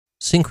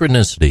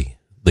Synchronicity,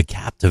 the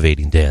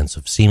captivating dance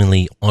of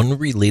seemingly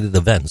unrelated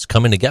events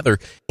coming together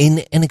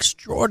in an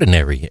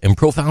extraordinary and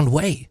profound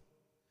way.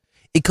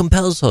 It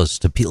compels us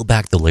to peel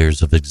back the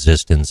layers of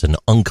existence and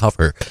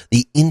uncover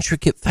the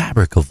intricate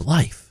fabric of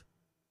life.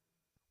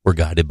 We're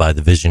guided by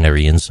the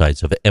visionary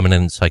insights of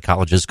eminent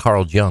psychologist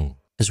Carl Jung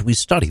as we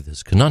study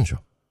this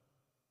conundrum.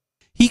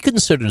 He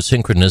considered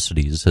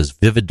synchronicities as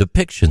vivid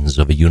depictions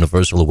of a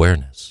universal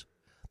awareness,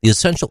 the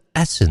essential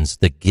essence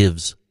that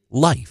gives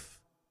life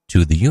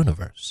to the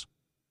universe.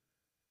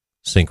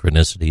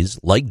 Synchronicities,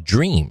 like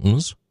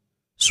dreams,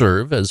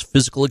 serve as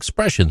physical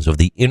expressions of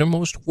the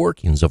innermost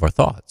workings of our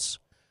thoughts,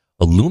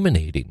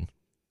 illuminating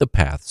the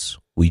paths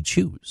we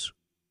choose.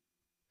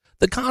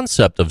 The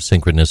concept of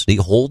synchronicity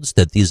holds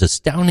that these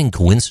astounding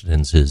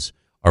coincidences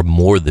are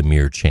more than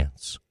mere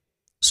chance.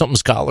 Some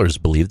scholars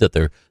believe that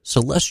they're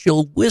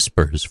celestial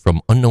whispers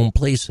from unknown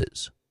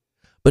places,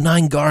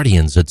 benign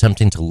guardians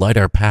attempting to light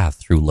our path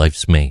through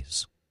life's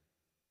maze.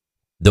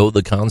 Though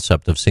the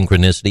concept of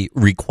synchronicity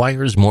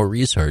requires more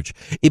research,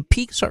 it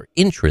piques our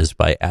interest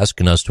by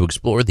asking us to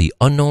explore the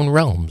unknown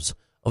realms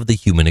of the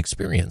human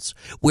experience,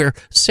 where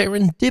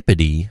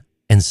serendipity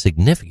and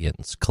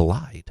significance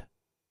collide.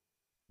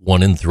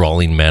 One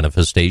enthralling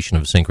manifestation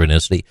of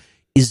synchronicity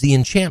is the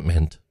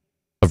enchantment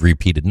of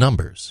repeated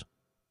numbers.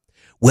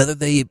 Whether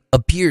they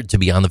appeared to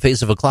be on the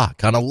face of a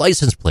clock, on a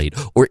license plate,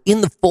 or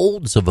in the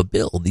folds of a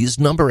bill, these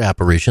number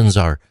apparitions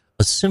are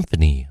a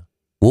symphony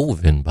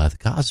woven by the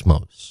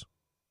cosmos.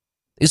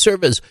 They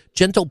serve as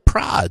gentle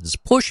prods,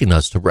 pushing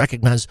us to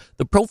recognize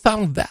the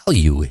profound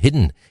value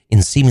hidden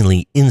in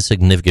seemingly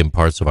insignificant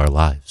parts of our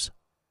lives.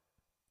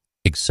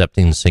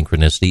 Accepting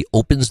synchronicity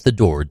opens the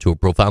door to a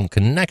profound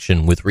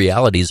connection with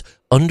reality's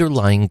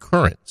underlying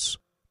currents,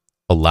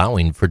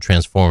 allowing for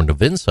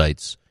transformative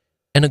insights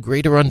and a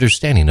greater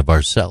understanding of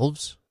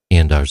ourselves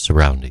and our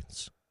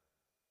surroundings.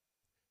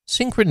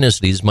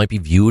 Synchronicities might be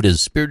viewed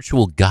as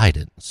spiritual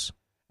guidance,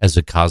 as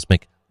a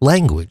cosmic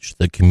language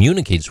that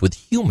communicates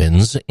with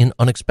humans in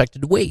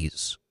unexpected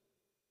ways.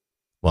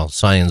 While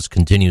science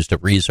continues to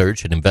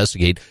research and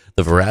investigate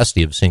the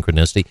veracity of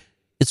synchronicity,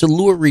 its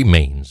allure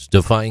remains,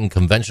 defying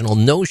conventional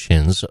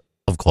notions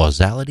of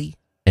causality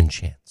and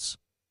chance.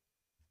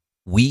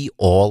 We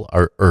all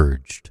are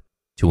urged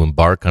to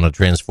embark on a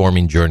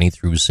transforming journey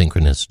through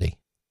synchronicity,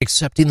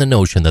 accepting the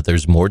notion that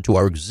there's more to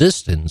our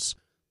existence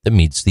than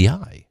meets the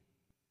eye.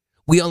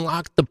 We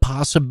unlock the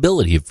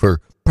possibility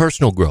for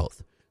personal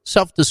growth,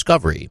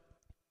 self-discovery,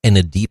 and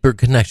a deeper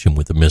connection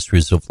with the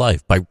mysteries of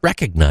life by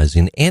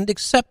recognizing and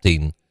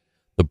accepting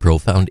the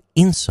profound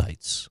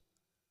insights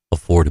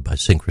afforded by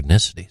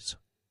synchronicities.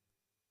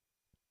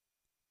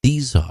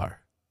 These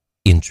are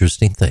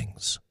Interesting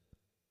Things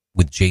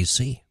with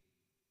JC.